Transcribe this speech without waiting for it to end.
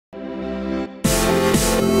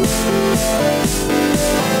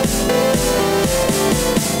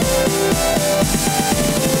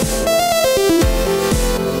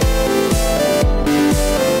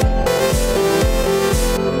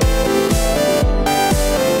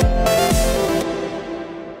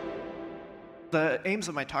The aims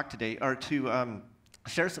of my talk today are to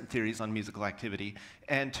share some theories on musical activity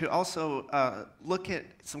and to also look at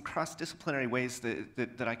some cross-disciplinary ways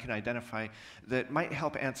that I can identify that might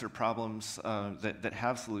help answer problems that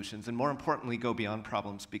have solutions, and more importantly, go beyond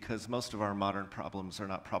problems, because most of our modern problems are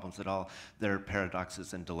not problems at all. They're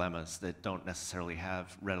paradoxes and dilemmas that don't necessarily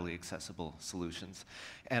have readily accessible solutions.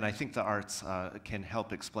 And I think the arts can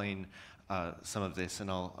help explain some of this, and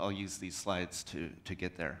I'll use these slides to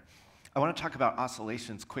get there. I want to talk about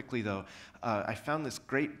oscillations quickly, though. I found this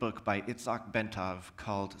great book by Itzhak Bentov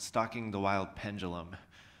called Stalking the Wild Pendulum.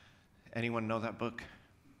 Anyone know that book?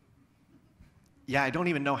 Yeah, I don't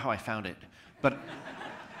even know how I found it.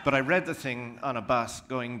 But I read the thing on a bus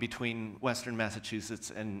going between Western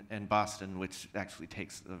Massachusetts and Boston, which actually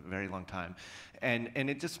takes a very long time. And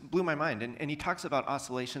it just blew my mind. And he talks about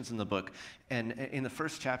oscillations in the book, and in the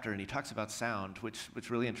first chapter, and he talks about sound, which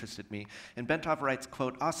really interested me. And Bentov writes,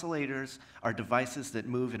 quote, "Oscillators are devices that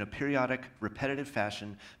move in a periodic, repetitive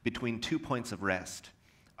fashion between 2 points of rest.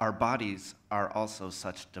 Our bodies are also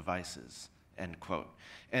such devices." End quote.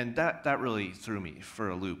 And that really threw me for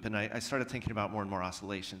a loop. And I started thinking about more and more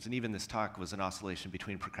oscillations. And even this talk was an oscillation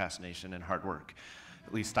between procrastination and hard work.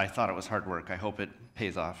 At least I thought it was hard work. I hope it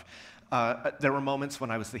pays off. There were moments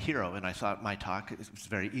when I was the hero, and I thought my talk was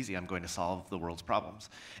very easy. I'm going to solve the world's problems.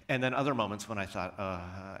 And then other moments when I thought,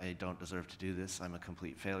 I don't deserve to do this. I'm a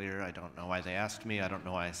complete failure. I don't know why they asked me. I don't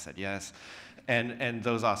know why I said yes. And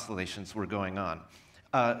those oscillations were going on.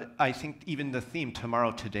 I think even the theme,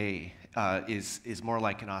 Tomorrow Today, is more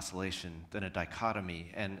like an oscillation than a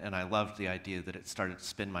dichotomy, and I loved the idea that it started to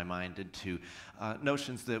spin my mind into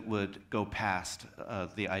notions that would go past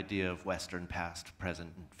the idea of Western past,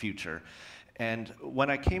 present, and future. And when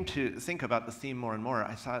I came to think about the theme more and more,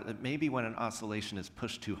 I thought that maybe when an oscillation is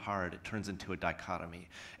pushed too hard, it turns into a dichotomy.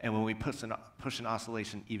 And when we push an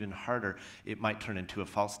oscillation even harder, it might turn into a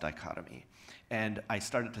false dichotomy. And I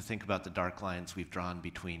started to think about the dark lines we've drawn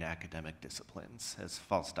between academic disciplines as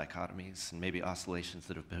false dichotomies and maybe oscillations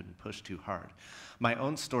that have been pushed too hard. My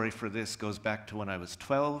own story for this goes back to when I was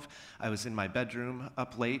 12. I was in my bedroom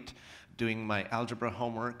up late doing my algebra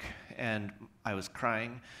homework, and I was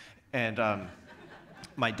crying. And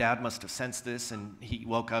my dad must have sensed this, and he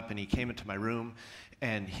woke up and he came into my room,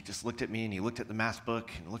 and he just looked at me, and he looked at the math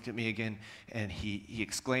book and looked at me again, and he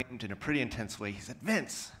exclaimed in a pretty intense way, he said,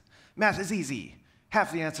 "Vince, math is easy.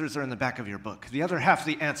 Half the answers are in the back of your book. The other half of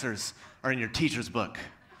the answers are in your teacher's book.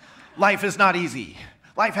 Life is not easy.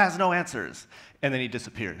 Life has no answers." And then he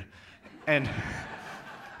disappeared. And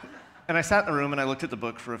I sat in the room and I looked at the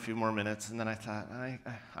book for a few more minutes, and then I thought,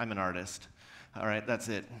 I'm an artist. All right, that's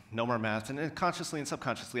it. No more math. And consciously and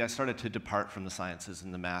subconsciously, I started to depart from the sciences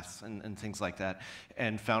and the maths and things like that,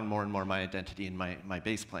 and found more and more my identity in my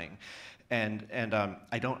bass playing. And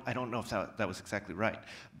I don't know if that was exactly right.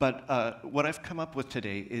 But what I've come up with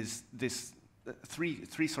today is this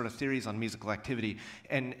three sort of theories on musical activity.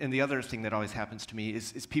 And the other thing that always happens to me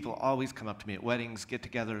is people always come up to me at weddings,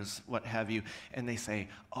 get-togethers, what have you, and they say,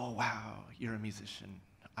 "Oh, wow, you're a musician.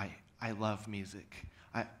 I love music.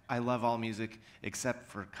 I love all music except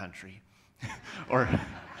for country." or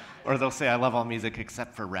they'll say, "I love all music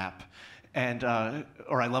except for rap." And,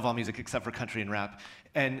 or "I love all music except for country and rap."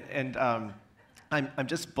 And I'm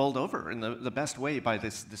just bowled over in the best way by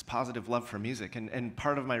this positive love for music. And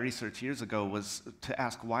part of my research years ago was to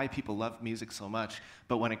ask why people love music so much,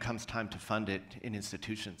 but when it comes time to fund it in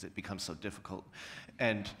institutions, it becomes so difficult.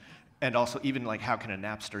 And also, even like, how can a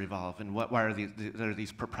Napster evolve? And why are there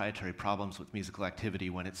these proprietary problems with musical activity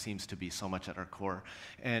when it seems to be so much at our core?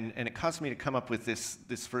 And it caused me to come up with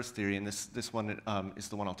this first theory, and this one is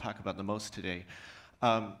the one I'll talk about the most today.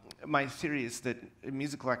 My theory is that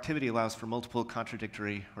musical activity allows for multiple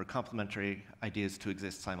contradictory or complementary ideas to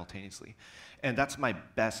exist simultaneously. And that's my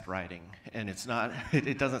best writing, and it's not,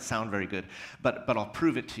 it doesn't sound very good, but I'll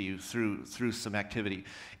prove it to you through some activity.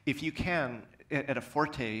 If you can, at a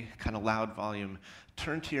forte, kind of loud volume,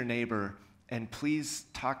 turn to your neighbor and please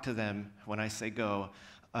talk to them, when I say go,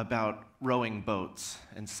 about rowing boats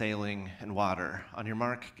and sailing and water. On your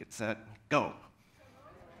mark, get set, go.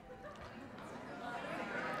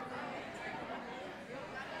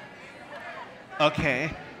 Okay,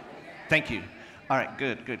 thank you. All right,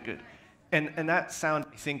 good. And that sound,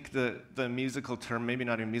 I think the musical term, maybe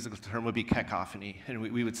not a musical term, would be cacophony. And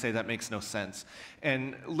we would say that makes no sense.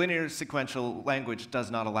 And linear sequential language does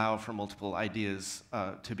not allow for multiple ideas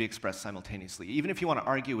to be expressed simultaneously. Even if you want to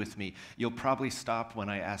argue with me, you'll probably stop when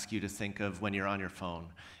I ask you to think of when you're on your phone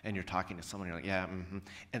and you're talking to someone, you're like, yeah, mm-hmm.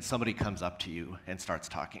 And somebody comes up to you and starts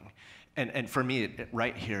talking. And for me,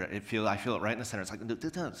 right here, I feel it right in the center. It's like,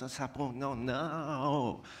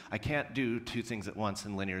 no. I can't do two things at once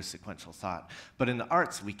in linear sequential thought. But in the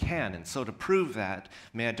arts, we can. And so to prove that,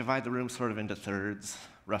 may I divide the room sort of into thirds,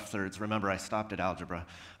 rough thirds. Remember, I stopped at algebra.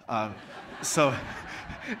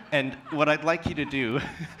 And what I'd like you to do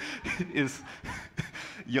is,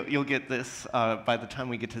 you'll get this by the time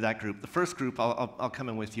we get to that group. The first group, I'll come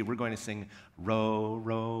in with you. We're going to sing Row,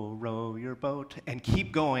 Row, Row Your Boat, and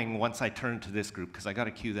keep going once I turn to this group, because I got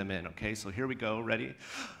to cue them in, okay? So here we go, ready?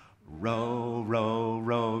 Row, row,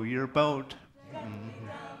 row your boat. Mm-hmm.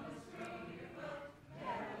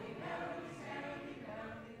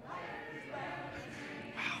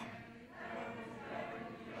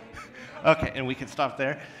 Okay, and we can stop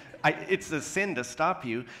there. It's a sin to stop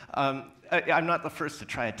you. I'm not the first to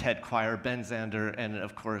try a TED choir. Ben Zander and,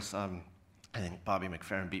 of course, I think Bobby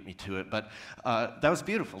McFerrin beat me to it. But that was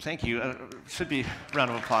beautiful. Thank you. Should be a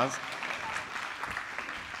round of applause.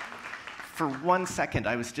 For 1 second,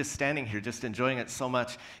 I was just standing here, just enjoying it so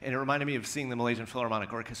much, and it reminded me of seeing the Malaysian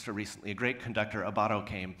Philharmonic Orchestra recently. A great conductor, Abato,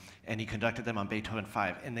 came, and he conducted them on Beethoven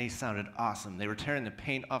 5, and they sounded awesome. They were tearing the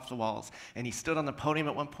paint off the walls, and he stood on the podium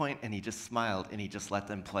at one point, and he just smiled, and he just let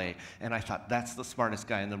them play. And I thought, that's the smartest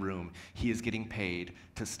guy in the room. He is getting paid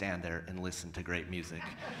to stand there and listen to great music.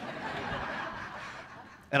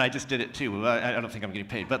 And I just did it, too. I don't think I'm getting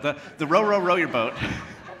paid. But the row, row, row your boat.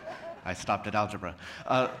 I stopped at algebra.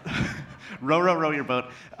 Row, row, row your boat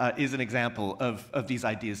is an example of these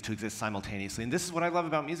ideas to exist simultaneously. And this is what I love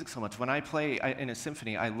about music so much. When I play in a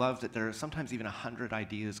symphony, I love that there are sometimes even 100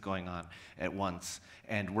 ideas going on at once,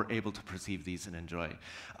 and we're able to perceive these and enjoy.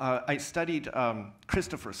 I studied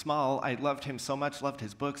Christopher Small. I loved him so much, loved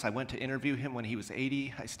his books. I went to interview him when he was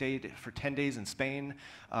 80. I stayed for 10 days in Spain,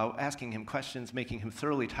 asking him questions, making him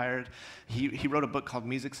thoroughly tired. He wrote a book called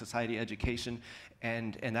Music, Society, Education,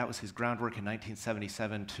 and that was his groundwork in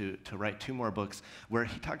 1977 to write 2 more books where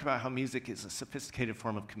he talked about how music is a sophisticated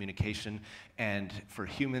form of communication, and for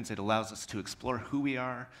humans it allows us to explore who we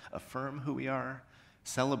are, affirm who we are,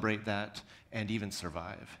 celebrate that, and even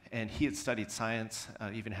survive. And he had studied science,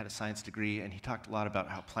 even had a science degree, and he talked a lot about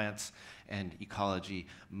how plants and ecology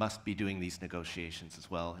must be doing these negotiations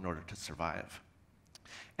as well in order to survive.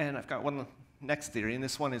 And I've got one next theory, and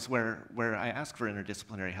this one is where I ask for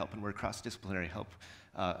interdisciplinary help and where cross-disciplinary help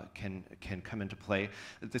can come into play.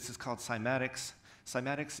 This is called cymatics.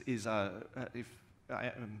 Cymatics is, if I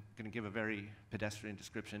am going to give a very pedestrian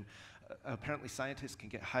description, apparently scientists can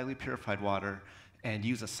get highly purified water and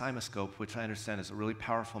use a cymoscope, which I understand is a really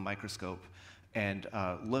powerful microscope, and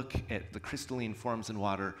look at the crystalline forms in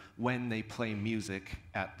water when they play music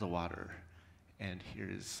at the water. And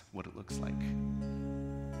here's what it looks like.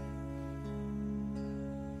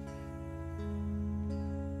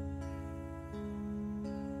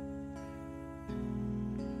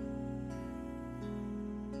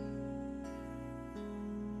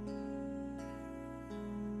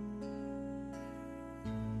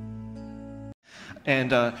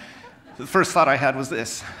 And the first thought I had was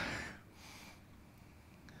this.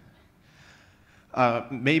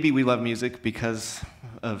 Maybe we love music because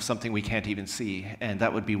of something we can't even see, and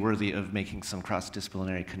that would be worthy of making some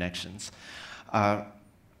cross-disciplinary connections. I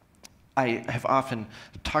have often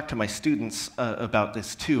talked to my students about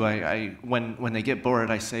this too. When they get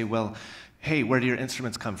bored, I say, well, hey, where do your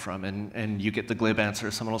instruments come from? And you get the glib answer.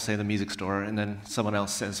 Someone will say the music store, and then someone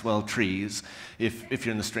else says, well, trees, if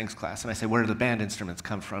you're in the strings class. And I say, where do the band instruments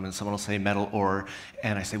come from? And someone will say metal ore.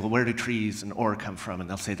 And I say, well, where do trees and ore come from? And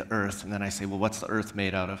they'll say the earth. And then I say, well, what's the earth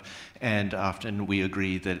made out of? And often we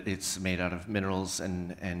agree that it's made out of minerals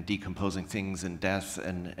and decomposing things and death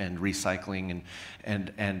and recycling.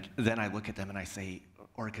 And then I look at them and I say,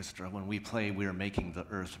 orchestra, when we play, we're making the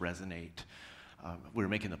earth resonate. We're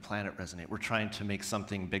making the planet resonate. We're trying to make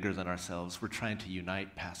something bigger than ourselves. We're trying to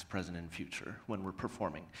unite past, present, and future when we're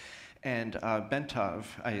performing. And Bentov,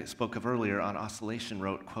 I spoke of earlier on oscillation,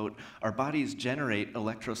 wrote, quote, our bodies generate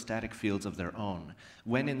electrostatic fields of their own.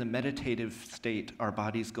 When in the meditative state, our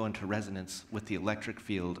bodies go into resonance with the electric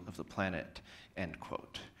field of the planet, end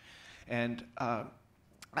quote. And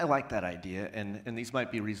I like that idea, and these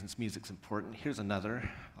might be reasons music's important. Here's another.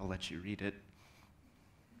 I'll let you read it.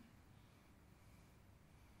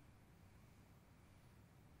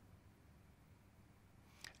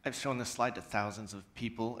 I've shown this slide to thousands of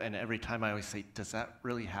people, and every time I always say, does that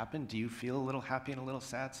really happen? Do you feel a little happy and a little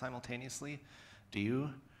sad simultaneously? Do you?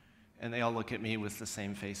 And they all look at me with the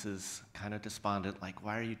same faces, kind of despondent, like,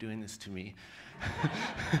 why are you doing this to me?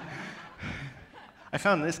 I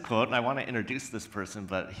found this quote, and I want to introduce this person,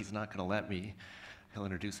 but he's not going to let me. He'll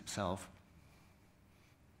introduce himself.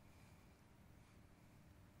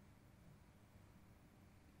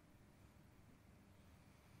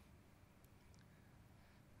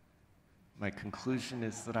 My conclusion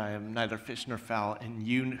is that I am neither fish nor fowl, and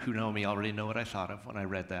you who know me already know what I thought of when I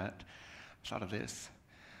read that. I thought of this.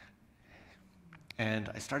 And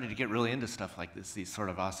I started to get really into stuff like this, these sort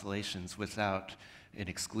of oscillations without an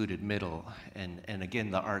excluded middle. And again,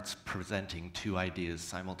 the arts presenting two ideas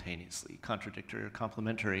simultaneously, contradictory or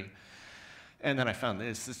complementary. And then I found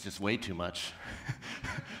this is just way too much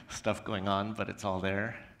stuff going on, but it's all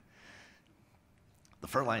there. The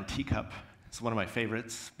fur-lined teacup. It's one of my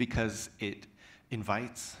favorites because it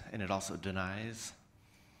invites and it also denies.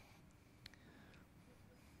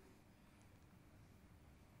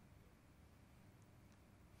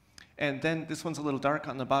 And then this one's a little dark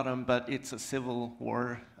on the bottom, but it's a Civil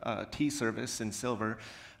War tea service in silver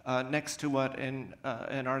next to what an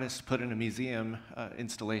artist put in a museum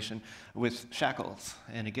installation with shackles.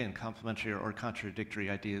 And again, complementary or contradictory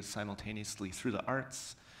ideas simultaneously through the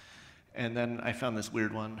arts. And then I found this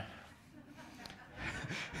weird one.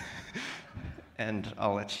 And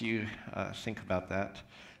I'll let you think about that.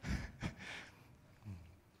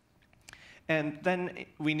 And then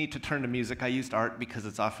we need to turn to music. I used art because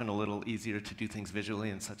it's often a little easier to do things visually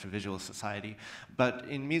in such a visual society. But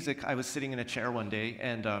in music, I was sitting in a chair one day,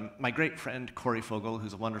 and my great friend, Corey Fogel,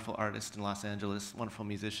 who's a wonderful artist in Los Angeles, wonderful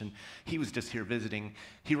musician, he was just here visiting.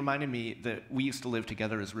 He reminded me that we used to live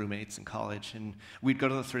together as roommates in college, and we'd go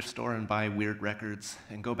to the thrift store and buy weird records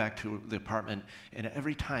and go back to the apartment, and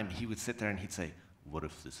every time he would sit there and he'd say, "What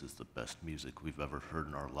if this is the best music we've ever heard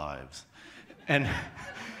in our lives?"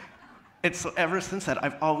 And so ever since that,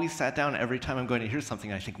 I've always sat down every time I'm going to hear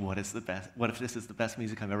something, I think, what if this is the best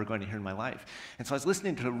music I'm ever going to hear in my life? And so I was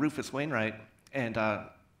listening to Rufus Wainwright, and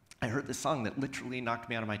I heard this song that literally knocked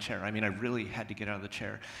me out of my chair. I mean, I really had to get out of the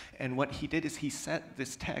chair. And what he did is he set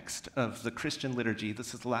this text of the Christian liturgy.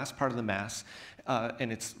 This is the last part of the Mass,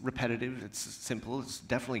 and it's repetitive, it's simple, it's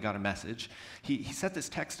definitely got a message. He set this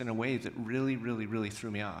text in a way that really, really, really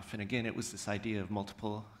threw me off. And again, it was this idea of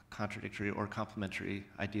multiple contradictory or complementary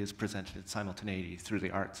ideas presented in simultaneity through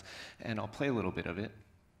the arts. And I'll play a little bit of it.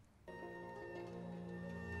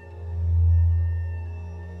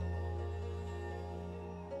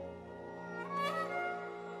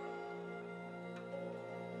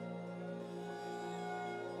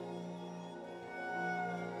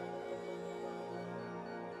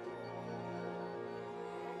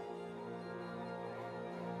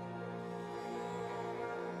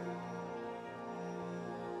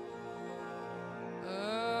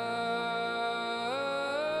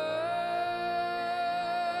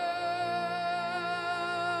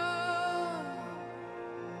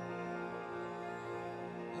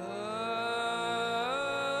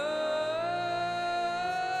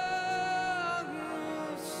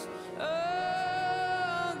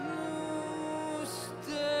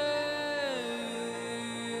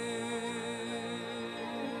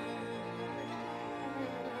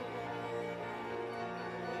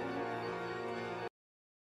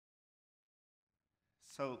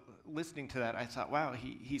 So listening to that, I thought, wow,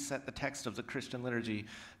 he set the text of the Christian liturgy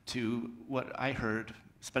to what I heard,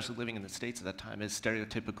 especially living in the States at that time, as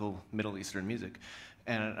stereotypical Middle Eastern music.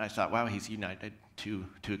 And I thought, wow, he's united two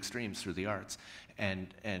extremes through the arts,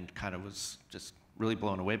 and kind of was just really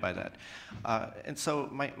blown away by that. And so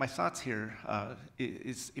my thoughts here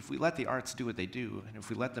is if we let the arts do what they do, and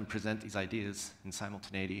if we let them present these ideas in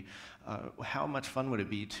simultaneity, how much fun would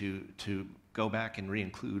it be to go back and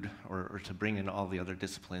re-include or to bring in all the other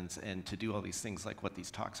disciplines and to do all these things like what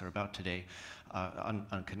these talks are about today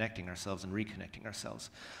on connecting ourselves and reconnecting ourselves.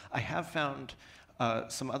 I have found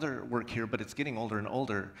some other work here, but it's getting older and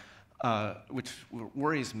older, which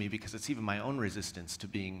worries me because it's even my own resistance to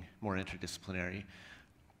being more interdisciplinary.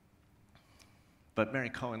 But Mary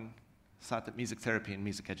Cohen thought that music therapy and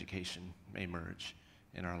music education may merge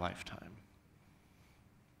in our lifetime,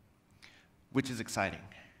 which is exciting.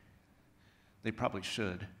 They probably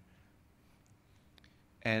should.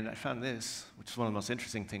 And I found this, which is one of the most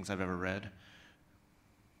interesting things I've ever read,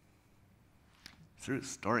 through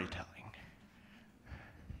storytelling.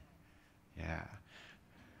 Yeah.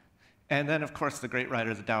 And then, of course, the great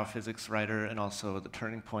writer, the Tao of Physics writer, and also The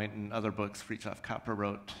Turning Point and other books Fritjof Capra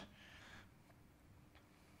wrote.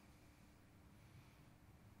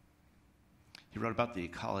 He wrote about the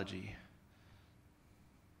ecology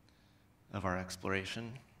of our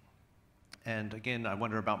exploration. And again, I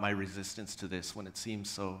wonder about my resistance to this when it seems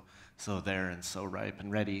so there and so ripe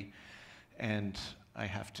and ready. And I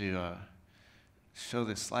have to show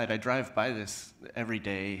this slide. I drive by this every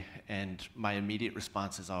day, and my immediate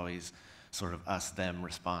response is always sort of us-them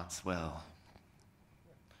response. Well,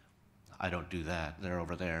 I don't do that. They're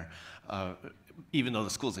over there. Even though the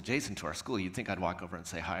school's adjacent to our school, you'd think I'd walk over and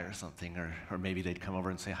say hi or something, or maybe they'd come over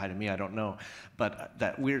and say hi to me, I don't know. But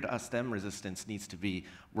that weird us-them resistance needs to be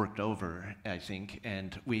worked over, I think,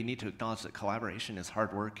 and we need to acknowledge that collaboration is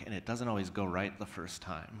hard work, and it doesn't always go right the first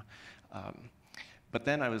time. But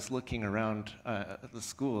then I was looking around the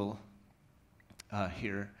school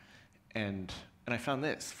here, and I found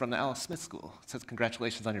this from the Alice Smith School. It says,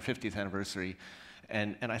 "Congratulations on your 50th anniversary."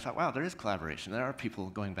 And I thought, wow, there is collaboration. There are people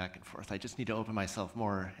going back and forth. I just need to open myself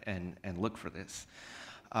more and look for this.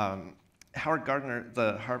 Howard Gardner,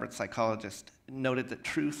 the Harvard psychologist, noted that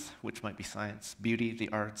truth, which might be science, beauty, the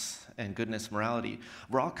arts, and goodness, morality,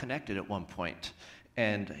 were all connected at one point.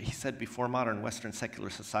 And he said before modern Western secular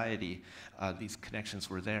society, these connections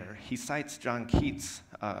were there. He cites John Keats'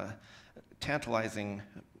 tantalizing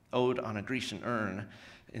ode on a Grecian urn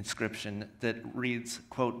inscription that reads,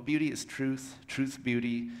 quote, "Beauty is truth, truth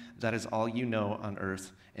beauty, that is all you know on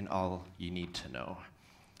earth and all you need to know,"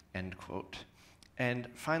 end quote. And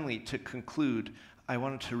finally, to conclude, I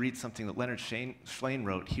wanted to read something that Leonard Shlain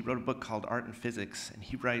wrote. He wrote a book called Art and Physics, and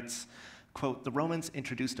he writes, quote, "The Romans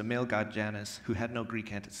introduced a male god Janus who had no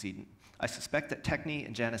Greek antecedent. I suspect that Techne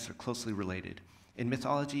and Janus are closely related. In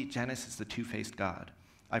mythology, Janus is the two-faced god.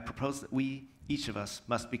 I propose that we, each of us,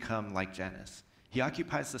 must become like Janus. He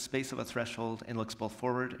occupies the space of a threshold and looks both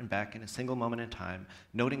forward and back in a single moment in time,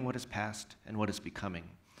 noting what is past and what is becoming.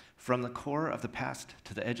 From the core of the past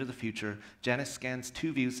to the edge of the future, Janus scans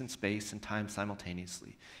two views in space and time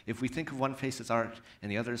simultaneously. If we think of one face as art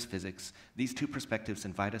and the other as physics, these two perspectives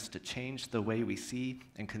invite us to change the way we see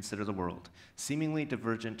and consider the world. Seemingly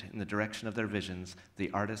divergent in the direction of their visions,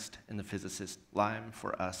 the artist and the physicist lime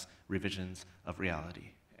for us revisions of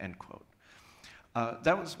reality," end quote.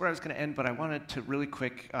 That was where I was going to end, but I wanted to really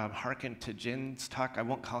quick hearken to Jin's talk. I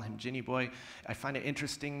won't call him Ginny Boy. I find it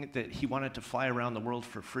interesting that he wanted to fly around the world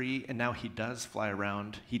for free, and now he does fly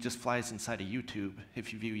around. He just flies inside a YouTube,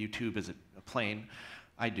 if you view YouTube as a plane.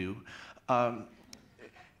 I do.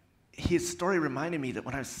 His story reminded me that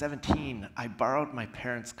when I was 17, I borrowed my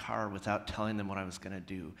parents' car without telling them what I was going to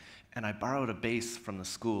do. And I borrowed a bass from the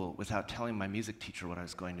school without telling my music teacher what I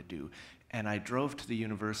was going to do. And I drove to the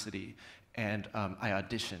university, and I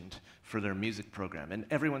auditioned for their music program. And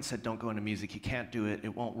everyone said, don't go into music, you can't do it,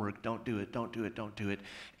 it won't work, don't do it, don't do it, don't do it.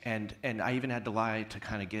 And I even had to lie to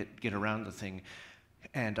kind of get around the thing.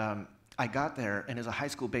 And I got there, and as a high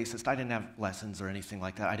school bassist, I didn't have lessons or anything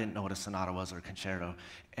like that. I didn't know what a sonata was or a concerto.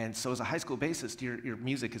 And so as a high school bassist, your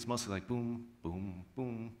music is mostly like boom, boom,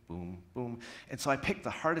 boom, boom, boom. And so I picked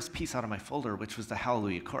the hardest piece out of my folder, which was the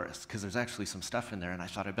Hallelujah Chorus, because there's actually some stuff in there, and I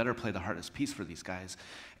thought I better play the hardest piece for these guys.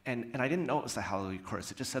 And I didn't know it was the Hallelujah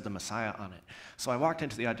Chorus. It just said the Messiah on it. So I walked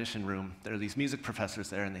into the audition room. There are these music professors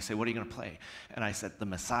there, and they say, what are you going to play? And I said, the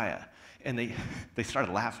Messiah. And they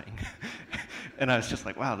started laughing. And I was just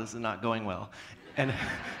like, wow, this is not going well. And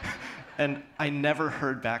I never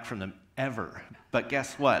heard back from them, ever. But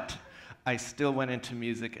guess what? I still went into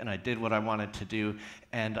music, and I did what I wanted to do,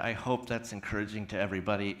 and I hope that's encouraging to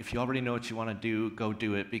everybody. If you already know what you want to do, go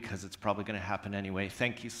do it, because it's probably going to happen anyway.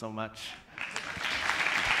 Thank you so much.